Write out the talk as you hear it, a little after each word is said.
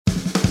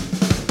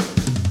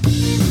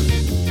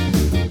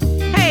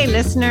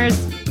listeners.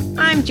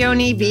 I'm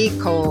Joni B.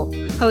 Cole,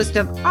 host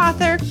of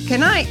Author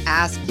Can I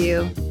Ask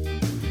You?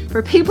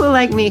 For people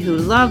like me who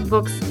love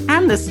books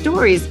and the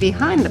stories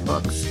behind the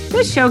books,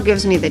 this show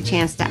gives me the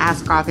chance to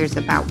ask authors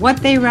about what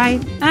they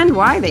write and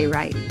why they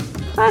write.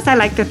 Plus, I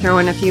like to throw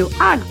in a few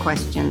odd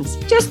questions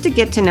just to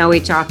get to know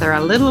each author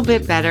a little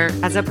bit better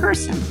as a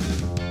person.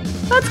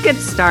 Let's get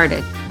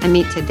started and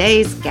meet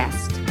today's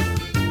guest.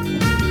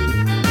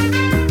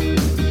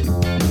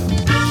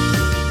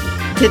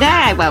 Today,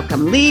 I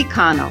welcome Leigh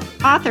Connell,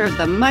 author of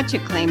the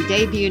much-acclaimed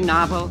debut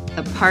novel,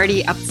 The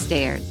Party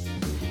Upstairs.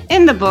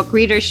 In the book,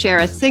 readers share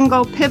a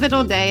single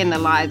pivotal day in the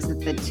lives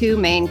of the two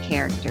main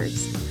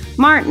characters.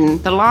 Martin,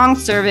 the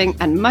long-serving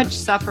and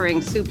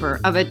much-suffering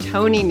super of a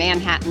Tony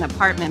Manhattan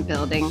apartment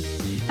building,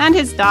 and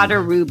his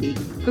daughter Ruby,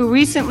 who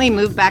recently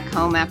moved back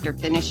home after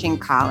finishing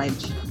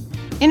college.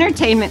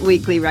 Entertainment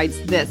Weekly writes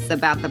this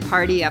about The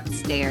Party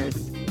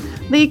Upstairs.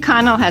 Leigh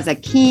Connell has a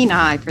keen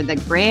eye for the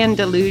grand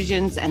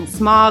delusions and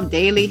small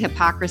daily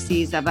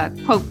hypocrisies of a,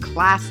 quote,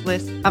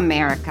 classless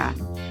America,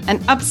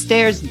 and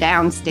upstairs,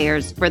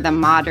 downstairs for the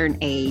modern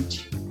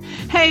age.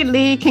 Hey,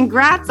 Leigh,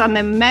 congrats on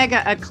the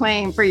mega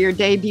acclaim for your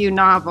debut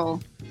novel.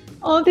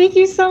 Oh, thank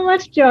you so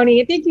much,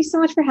 Joni. Thank you so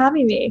much for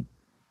having me.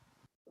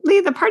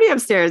 Leigh, The Party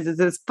Upstairs is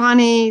this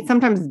funny,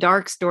 sometimes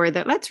dark story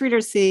that lets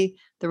readers see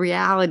the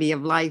reality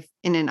of life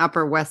in an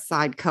Upper West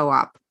Side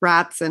co-op,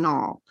 rats and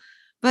all.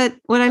 But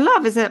what I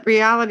love is that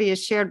reality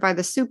is shared by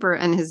the super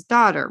and his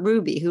daughter,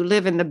 Ruby, who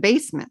live in the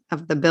basement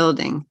of the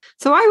building.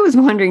 So I was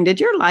wondering, did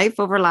your life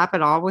overlap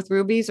at all with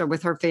Ruby's or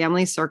with her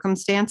family's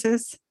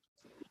circumstances?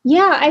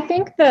 Yeah, I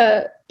think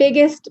the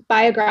biggest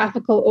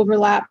biographical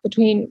overlap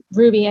between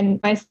Ruby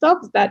and myself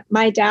is that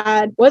my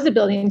dad was a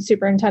building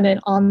superintendent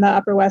on the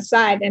Upper West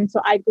Side. And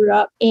so I grew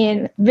up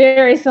in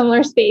very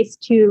similar space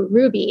to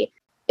Ruby.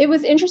 It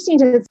was interesting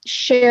to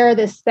share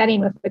this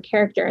setting with the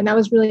character. And that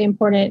was really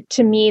important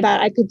to me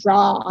that I could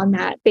draw on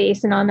that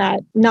base and on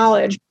that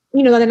knowledge.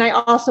 You know, then I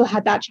also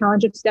had that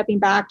challenge of stepping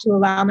back to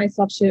allow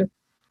myself to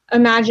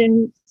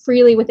imagine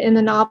freely within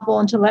the novel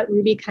and to let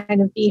Ruby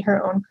kind of be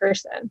her own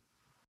person.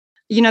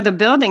 You know, the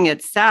building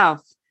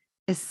itself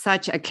is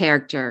such a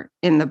character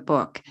in the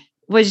book.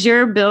 Was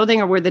your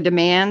building or were the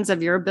demands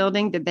of your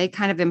building, did they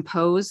kind of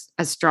impose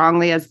as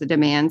strongly as the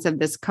demands of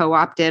this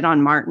co-op did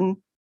on Martin?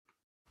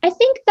 I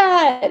think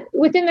that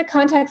within the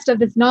context of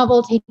this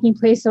novel taking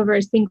place over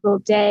a single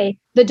day,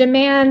 the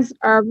demands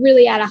are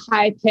really at a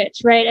high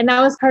pitch, right? And that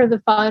was part of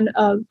the fun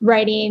of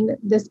writing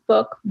this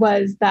book,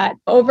 was that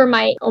over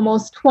my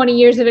almost 20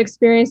 years of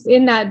experience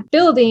in that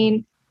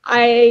building,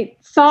 I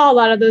saw a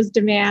lot of those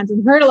demands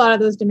and heard a lot of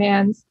those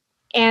demands.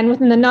 And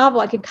within the novel,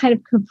 I could kind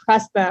of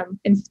compress them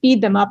and speed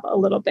them up a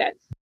little bit.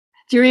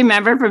 Do you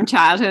remember from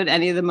childhood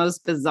any of the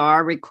most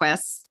bizarre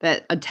requests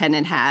that a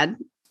tenant had,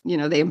 you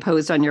know, they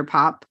imposed on your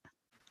pop?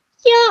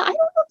 Yeah, I don't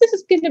know if this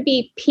is going to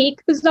be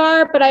peak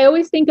bizarre, but I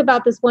always think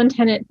about this one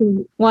tenant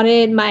who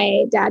wanted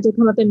my dad to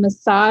come up and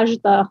massage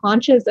the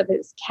haunches of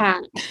his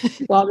cat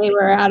while they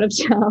were out of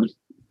town.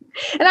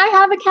 And I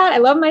have a cat. I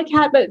love my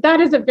cat, but that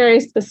is a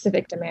very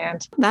specific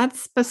demand. That's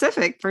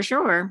specific for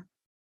sure.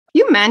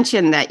 You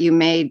mentioned that you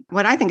made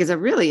what I think is a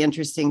really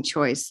interesting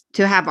choice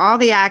to have all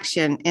the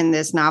action in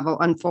this novel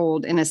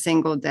unfold in a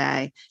single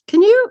day.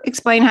 Can you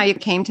explain how you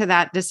came to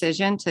that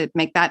decision to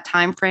make that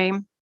time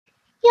frame?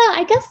 Yeah,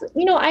 I guess,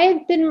 I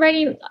had been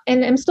writing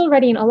and I'm still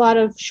writing a lot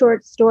of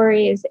short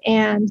stories,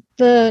 and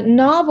the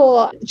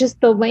novel,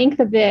 just the length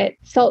of it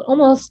felt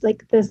almost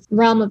like this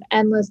realm of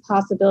endless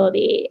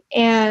possibility.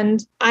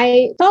 And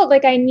I felt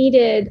like I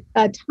needed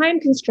a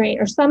time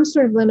constraint or some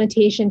sort of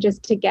limitation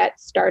just to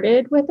get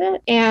started with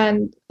it.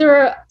 And there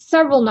are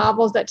several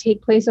novels that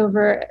take place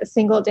over a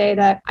single day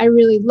that I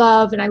really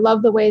love. And I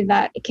love the way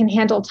that it can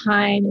handle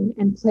time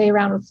and play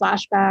around with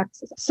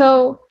flashbacks.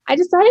 So I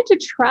decided to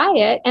try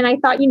it. And I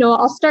thought,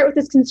 I'll start with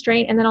this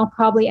constraint and then I'll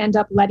probably end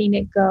up letting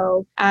it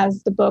go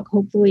as the book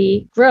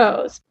hopefully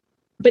grows.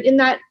 But in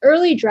that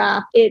early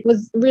draft, it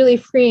was really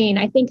freeing.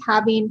 I think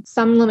having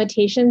some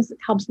limitations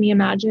helps me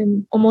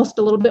imagine almost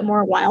a little bit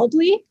more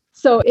wildly.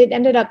 So it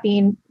ended up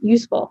being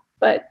useful.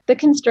 But the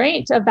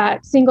constraint of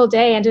that single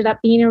day ended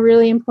up being a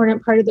really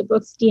important part of the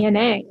book's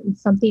DNA and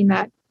something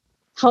that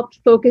helped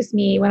focus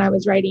me when I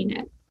was writing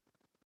it.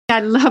 I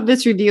love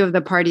this review of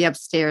The Party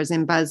Upstairs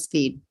in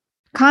BuzzFeed.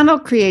 Connell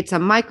creates a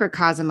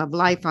microcosm of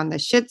life on the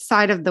shit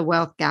side of the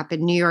wealth gap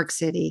in New York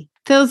City,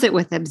 fills it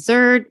with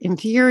absurd,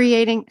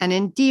 infuriating, and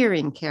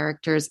endearing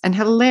characters, and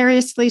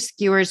hilariously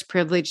skewers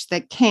privilege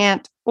that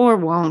can't or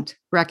won't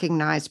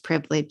recognize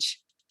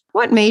privilege.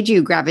 What made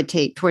you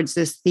gravitate towards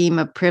this theme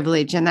of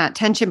privilege and that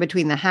tension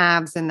between the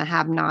haves and the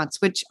have-nots,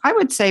 which I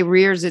would say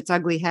rears its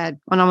ugly head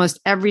on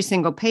almost every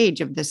single page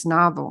of this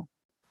novel?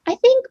 I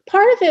think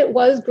part of it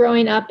was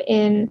growing up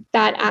in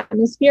that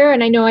atmosphere.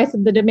 And I know I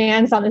said the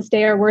demands on this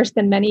day are worse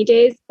than many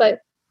days,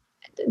 but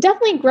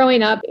definitely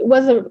growing up, it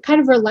was a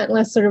kind of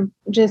relentless sort of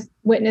just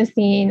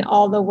witnessing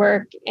all the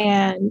work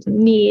and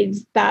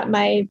needs that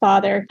my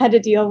father had to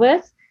deal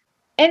with.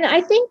 And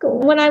I think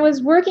when I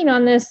was working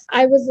on this,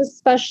 I was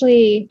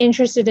especially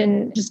interested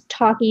in just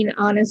talking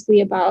honestly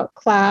about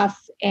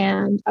class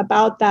and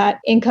about that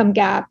income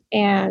gap.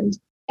 And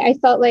I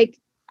felt like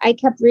I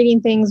kept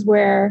reading things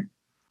where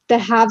the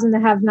haves and the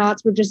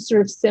have-nots were just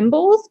sort of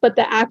symbols, but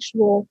the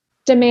actual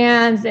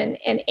demands and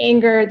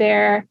anger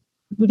there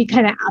would be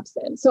kind of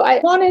absent. So I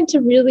wanted to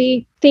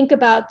really think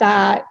about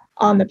that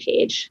on the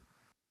page.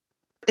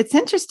 It's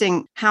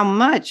interesting how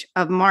much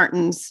of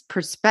Martin's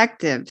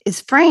perspective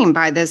is framed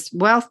by this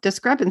wealth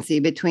discrepancy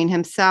between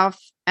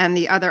himself and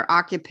the other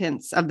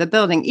occupants of the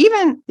building,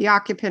 even the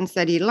occupants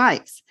that he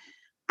likes.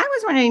 I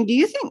was wondering, do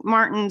you think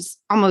Martin's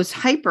almost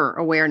hyper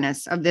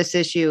awareness of this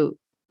issue,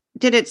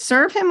 did it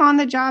serve him on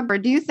the job, or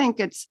do you think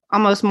it's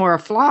almost more a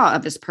flaw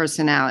of his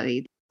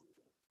personality?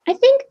 I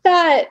think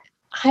that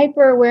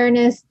hyper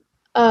awareness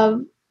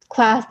of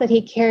class that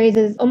he carries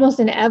is almost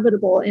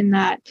inevitable in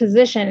that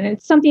position. And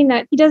it's something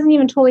that he doesn't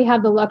even totally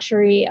have the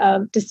luxury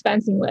of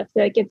dispensing with.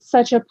 Like, it's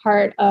such a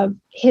part of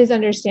his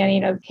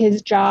understanding of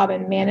his job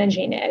and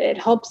managing it.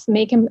 It helps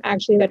make him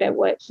actually good at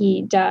what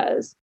he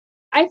does.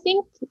 I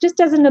think just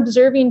as an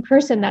observing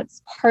person,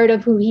 that's part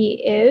of who he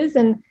is.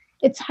 And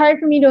it's hard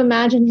for me to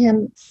imagine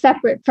him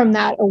separate from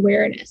that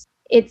awareness.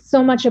 It's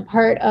so much a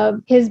part of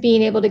his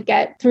being able to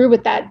get through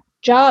with that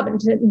job and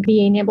to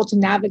being able to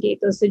navigate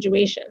those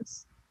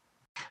situations.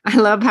 I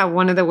love how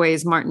one of the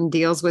ways Martin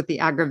deals with the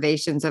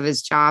aggravations of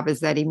his job is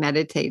that he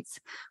meditates.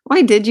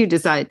 Why did you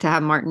decide to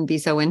have Martin be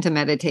so into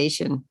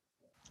meditation?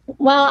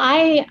 Well,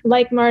 I,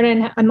 like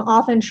Martin, I'm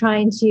often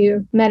trying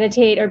to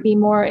meditate or be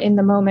more in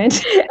the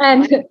moment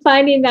and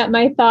finding that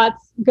my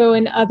thoughts go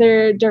in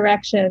other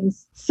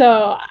directions.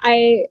 So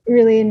I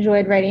really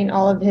enjoyed writing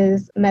all of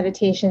his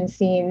meditation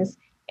scenes.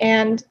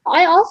 And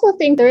I also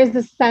think there is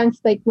this sense,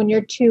 like when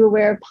you're too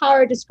aware of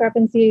power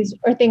discrepancies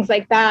or things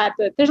like that,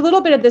 that there's a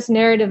little bit of this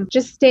narrative,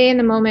 just stay in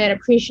the moment,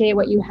 appreciate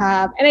what you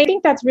have. And I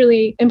think that's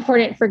really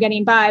important for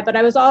getting by. But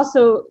I was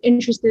also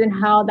interested in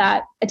how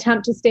that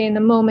attempt to stay in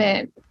the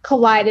moment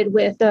collided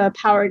with the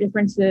power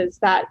differences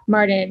that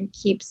Martin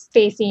keeps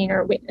facing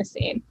or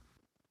witnessing.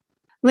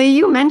 Lee,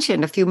 you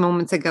mentioned a few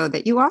moments ago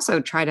that you also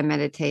try to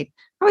meditate.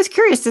 I was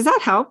curious, does that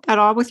help at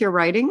all with your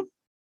writing?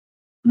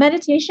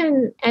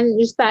 Meditation and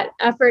just that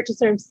effort to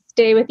sort of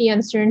stay with the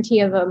uncertainty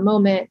of a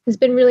moment has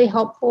been really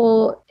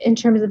helpful in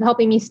terms of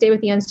helping me stay with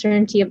the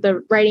uncertainty of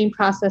the writing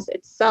process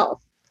itself.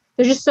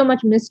 There's just so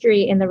much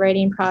mystery in the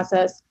writing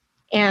process.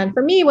 And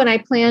for me, when I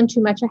plan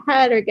too much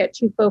ahead or get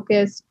too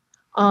focused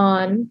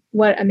on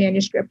what a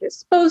manuscript is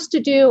supposed to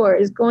do or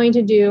is going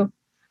to do,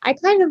 I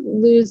kind of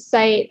lose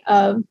sight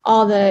of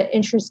all the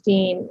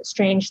interesting,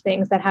 strange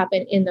things that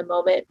happen in the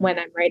moment when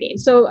I'm writing.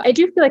 So I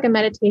do feel like a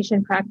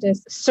meditation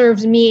practice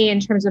serves me in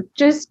terms of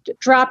just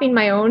dropping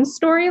my own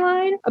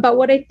storyline about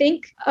what I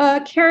think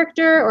a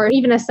character or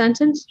even a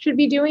sentence should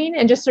be doing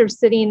and just sort of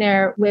sitting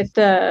there with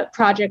the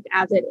project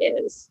as it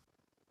is.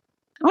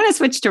 I want to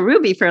switch to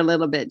Ruby for a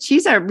little bit.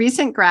 She's a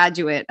recent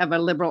graduate of a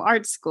liberal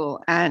arts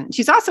school, and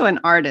she's also an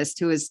artist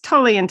who is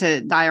totally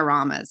into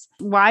dioramas.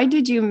 Why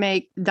did you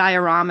make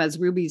dioramas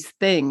Ruby's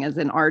thing as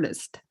an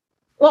artist?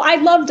 Well, I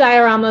love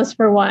dioramas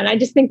for one. I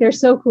just think they're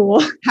so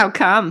cool. How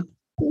come?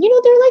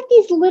 They're like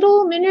these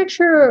little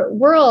miniature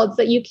worlds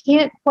that you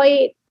can't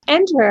quite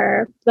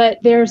enter, but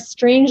they're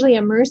strangely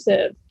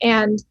immersive.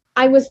 And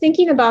I was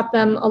thinking about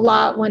them a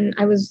lot when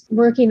I was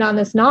working on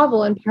this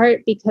novel, in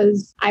part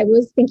because I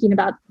was thinking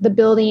about the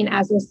building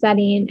as a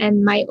setting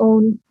and my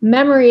own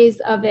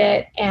memories of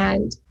it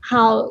and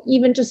how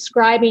even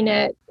describing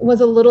it was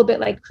a little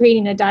bit like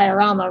creating a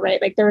diorama, right?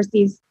 Like there was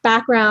these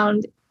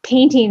background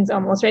paintings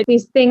almost, right?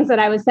 These things that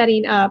I was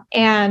setting up.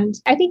 And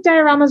I think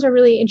dioramas are a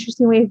really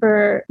interesting way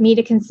for me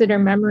to consider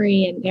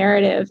memory and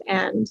narrative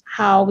and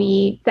how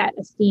we set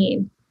a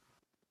scene.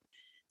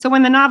 So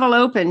when the novel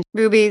opened,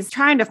 Ruby's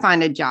trying to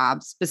find a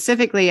job,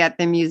 specifically at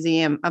the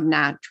Museum of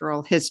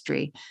Natural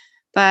History.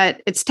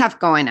 But it's tough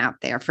going out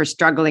there for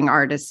struggling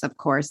artists, of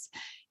course.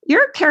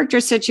 Your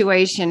character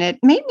situation, it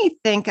made me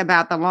think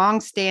about the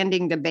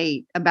long-standing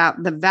debate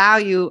about the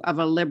value of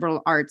a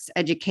liberal arts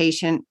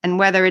education and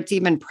whether it's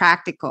even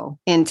practical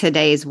in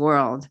today's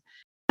world.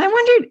 I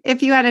wondered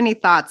if you had any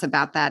thoughts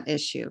about that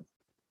issue.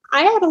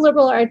 I had a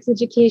liberal arts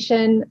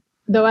education,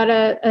 though at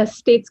a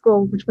state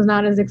school, which was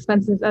not as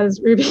expensive as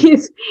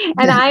Ruby's.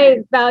 And I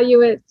value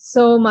it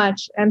so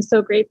much. I'm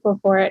so grateful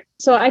for it.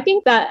 So I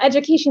think that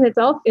education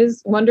itself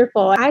is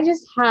wonderful. I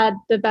just had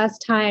the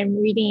best time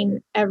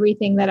reading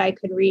everything that I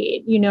could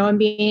read, and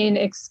being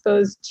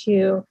exposed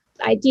to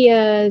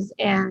ideas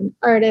and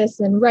artists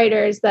and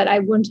writers that I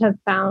wouldn't have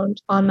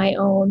found on my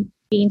own,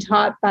 being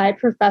taught by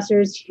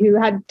professors who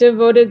had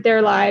devoted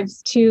their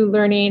lives to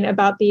learning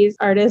about these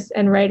artists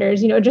and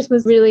writers. It just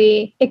was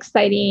really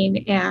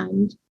exciting.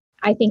 And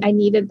I think I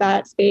needed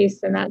that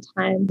space and that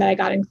time that I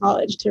got in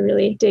college to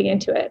really dig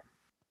into it.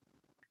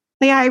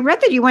 Leah, I read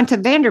that you went to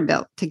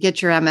Vanderbilt to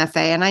get your MFA,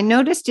 and I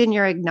noticed in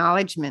your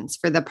acknowledgments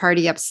for The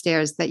Party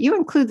Upstairs that you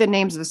include the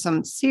names of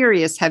some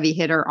serious heavy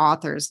hitter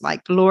authors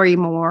like Lori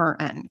Moore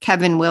and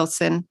Kevin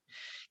Wilson.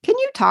 Can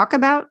you talk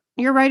about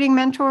your writing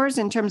mentors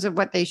in terms of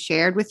what they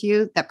shared with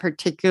you that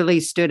particularly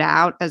stood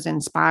out as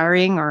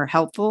inspiring or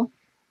helpful?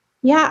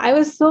 Yeah, I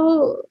was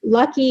so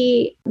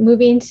lucky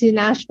moving to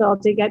Nashville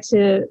to get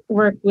to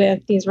work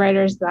with these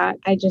writers that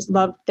I just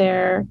loved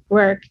their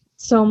work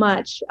so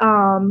much.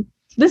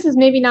 This is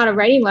maybe not a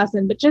writing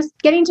lesson, but just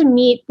getting to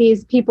meet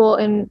these people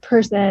in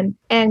person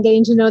and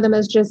getting to know them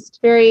as just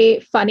very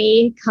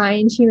funny,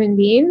 kind human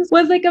beings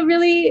was like a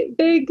really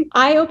big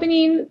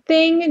eye-opening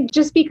thing,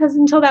 just because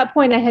until that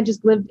point I had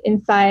just lived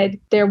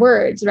inside their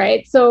words,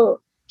 right? So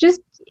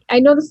just I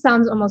know this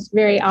sounds almost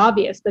very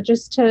obvious, but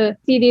just to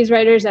see these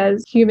writers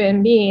as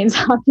human beings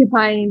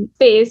occupying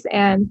space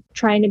and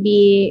trying to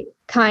be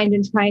kind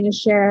and trying to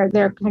share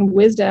their kind of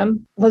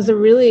wisdom was a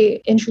really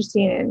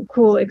interesting and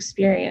cool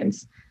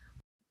experience.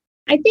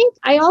 I think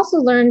I also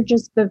learned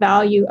just the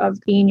value of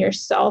being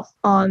yourself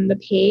on the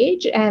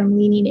page and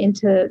leaning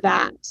into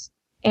that.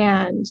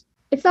 And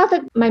it's not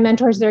that my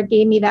mentors there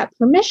gave me that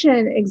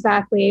permission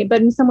exactly,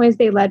 but in some ways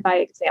they led by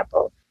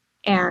example.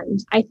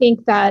 And I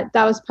think that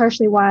that was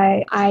partially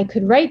why I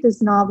could write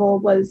this novel,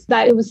 was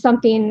that it was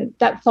something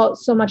that felt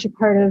so much a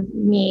part of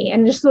me.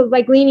 And just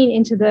like leaning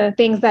into the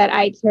things that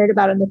I cared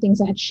about and the things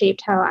that had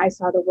shaped how I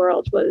saw the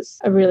world was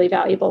a really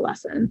valuable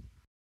lesson.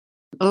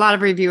 A lot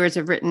of reviewers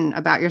have written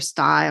about your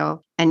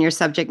style and your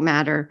subject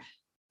matter,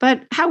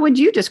 but how would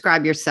you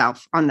describe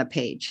yourself on the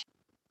page?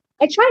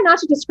 I try not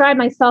to describe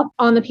myself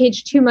on the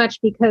page too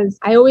much because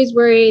I always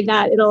worry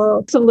that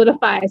it'll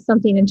solidify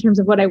something in terms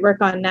of what I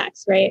work on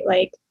next, right?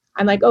 Like,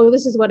 I'm like, oh,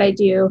 this is what I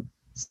do.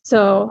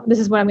 So this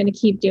is what I'm going to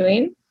keep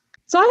doing.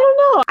 So I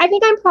don't know. I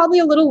think I'm probably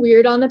a little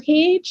weird on the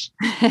page.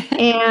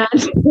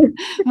 And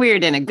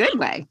weird in a good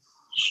way.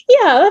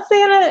 Yeah, let's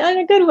say in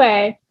a good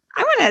way.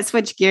 I want to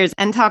switch gears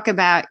and talk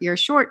about your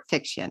short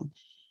fiction.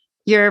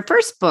 Your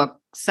first book,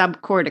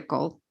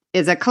 Subcortical,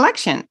 is a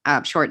collection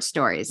of short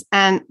stories,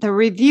 and the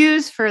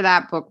reviews for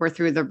that book were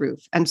through the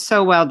roof and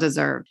so well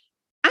deserved.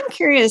 I'm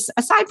curious,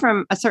 aside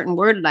from a certain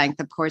word length,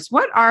 of course,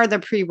 what are the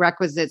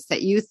prerequisites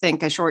that you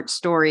think a short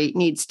story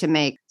needs to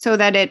make so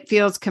that it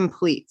feels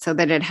complete, so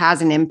that it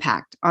has an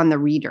impact on the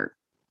reader?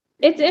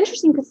 It's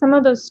interesting because some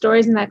of those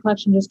stories in that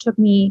collection just took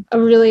me a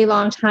really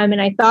long time,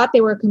 and I thought they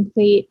were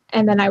complete,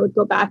 and then I would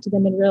go back to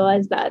them and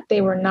realize that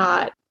they were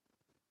not.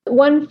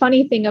 One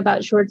funny thing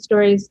about short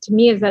stories to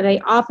me is that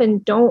they often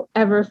don't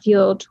ever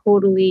feel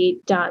totally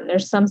done.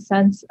 There's some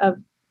sense of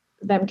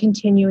them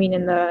continuing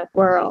in the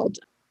world.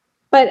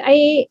 But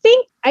I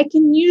think I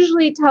can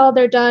usually tell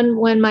they're done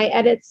when my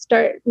edits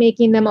start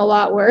making them a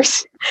lot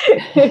worse.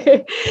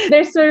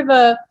 There's sort of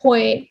a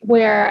point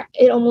where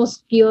it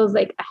almost feels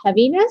like a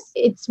heaviness.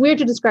 It's weird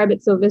to describe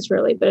it so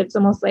viscerally, but it's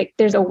almost like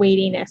there's a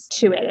weightiness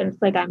to it. And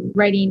it's like I'm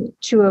writing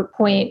to a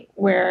point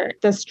where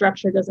the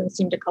structure doesn't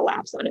seem to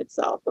collapse on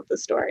itself of the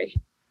story.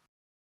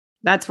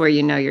 That's where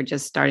you know you're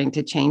just starting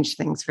to change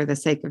things for the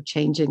sake of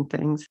changing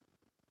things.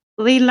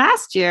 Lee,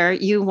 last year,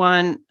 you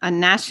won a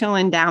National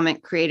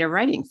Endowment Creative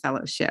Writing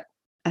Fellowship.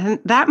 And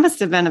that must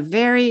have been a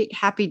very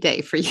happy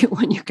day for you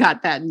when you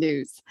got that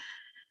news.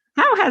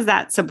 How has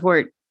that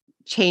support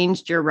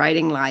changed your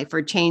writing life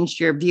or changed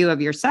your view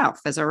of yourself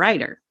as a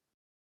writer?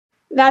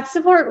 That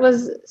support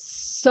was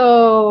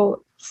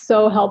so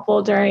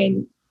helpful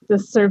during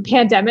this sort of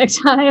pandemic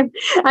time.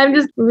 I'm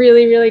just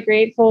really, really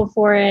grateful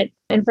for it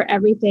and for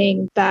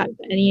everything that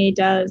NEA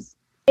does.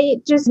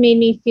 It just made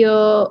me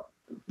feel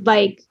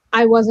like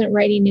I wasn't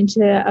writing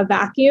into a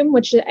vacuum,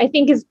 which I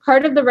think is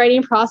part of the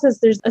writing process.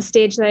 There's a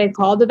stage that I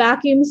call the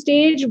vacuum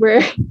stage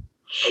where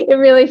it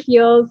really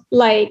feels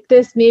like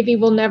this maybe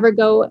will never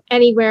go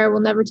anywhere,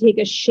 will never take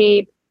a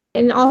shape.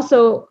 And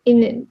also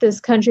in this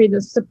country, the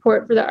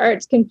support for the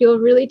arts can feel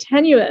really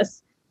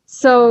tenuous.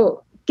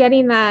 So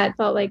getting that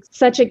felt like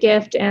such a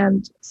gift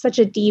and such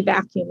a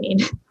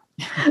de-vacuuming.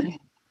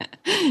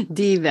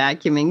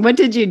 De-vacuuming. What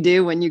did you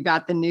do when you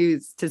got the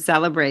news to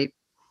celebrate?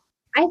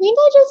 I think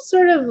I just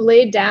sort of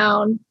laid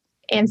down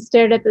and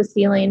stared at the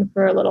ceiling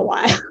for a little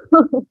while.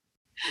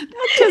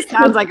 That just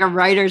sounds like a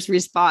writer's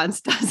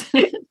response, doesn't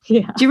it?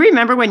 Yeah. Do you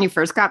remember when you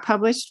first got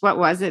published? What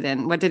was it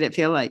and what did it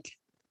feel like?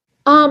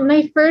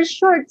 My first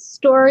short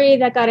story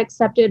that got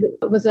accepted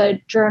was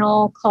a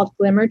journal called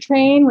Glimmer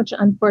Train, which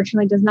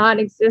unfortunately does not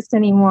exist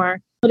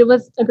anymore. But it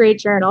was a great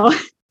journal.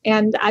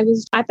 And I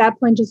was at that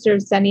point just sort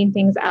of sending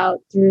things out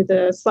through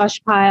the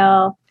slush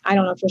pile. I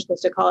don't know if you're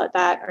supposed to call it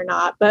that or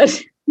not,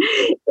 but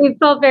it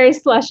felt very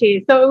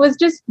slushy. So it was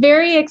just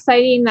very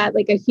exciting that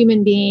like a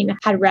human being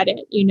had read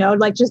it,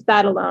 like just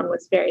that alone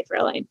was very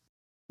thrilling.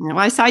 Well,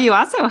 I saw you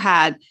also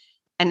had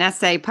an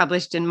essay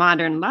published in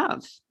Modern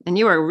Love, and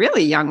you were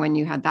really young when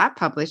you had that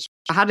published.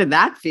 How did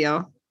that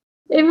feel?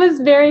 It was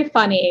very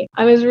funny.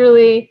 I was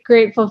really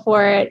grateful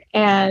for it,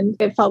 and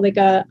it felt like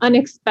an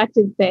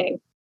unexpected thing.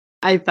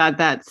 I thought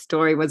that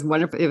story was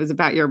wonderful. It was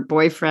about your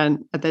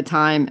boyfriend at the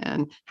time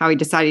and how he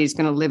decided he's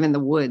going to live in the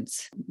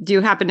woods. Do you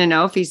happen to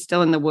know if he's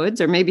still in the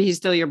woods or maybe he's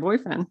still your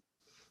boyfriend?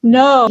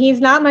 No, he's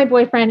not my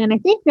boyfriend. And I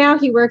think now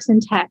he works in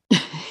tech,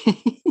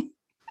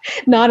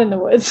 not in the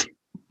woods.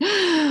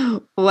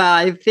 Well,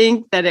 I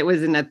think that it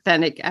was an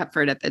authentic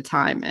effort at the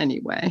time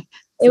anyway.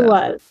 So. It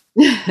was.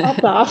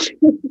 Popped off.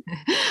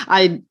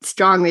 I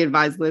strongly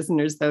advise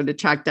listeners, though, to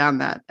track down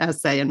that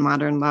essay in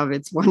Modern Love.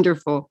 It's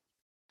wonderful.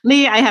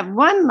 Lee, I have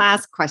one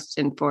last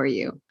question for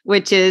you,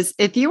 which is,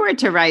 if you were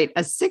to write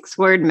a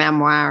 6-word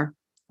memoir,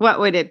 what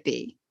would it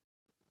be?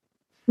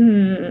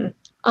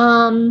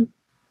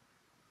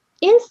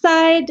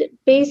 Inside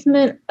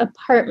basement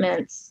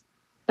apartments,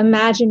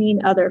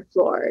 imagining other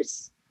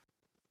floors.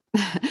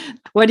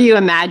 What do you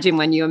imagine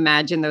when you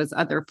imagine those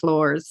other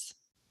floors?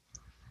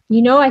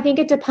 I think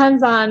it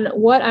depends on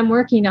what I'm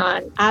working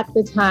on at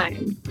the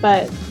time,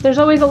 but there's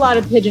always a lot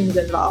of pigeons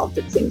involved,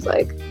 it seems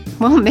like.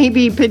 Well,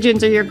 maybe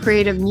pigeons are your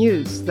creative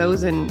muse,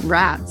 those and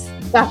rats.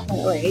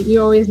 Definitely.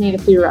 You always need a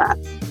few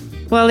rats.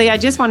 Well, Lee, I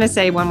just want to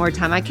say one more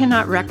time, I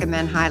cannot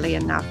recommend highly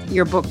enough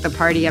your book, The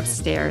Party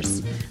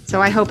Upstairs. So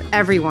I hope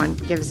everyone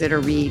gives it a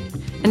read.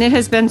 And it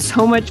has been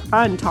so much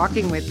fun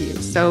talking with you.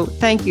 So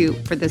thank you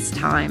for this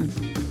time.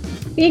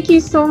 Thank you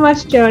so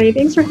much, Joni.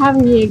 Thanks for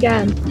having me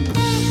again.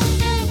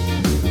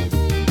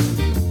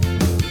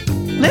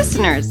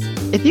 Listeners,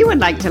 if you would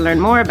like to learn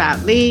more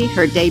about Lee,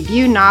 her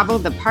debut novel,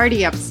 The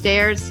Party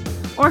Upstairs,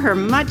 or her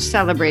much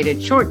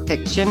celebrated short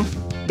fiction,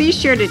 be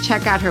sure to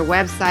check out her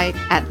website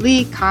at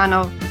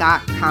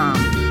leeconnell.com.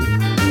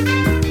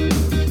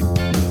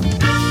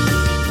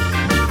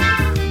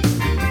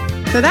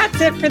 So that's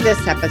it for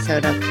this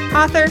episode of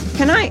Author,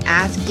 Can I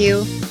Ask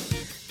You?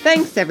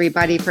 Thanks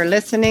everybody for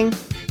listening.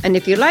 And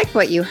if you like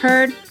what you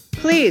heard,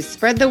 please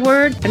spread the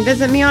word and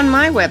visit me on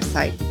my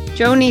website,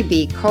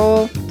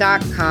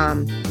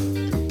 jonibcole.com.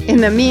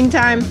 In the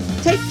meantime,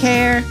 take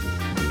care,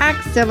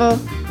 act civil,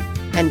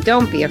 and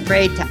don't be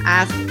afraid to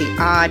ask the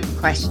odd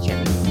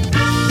questions.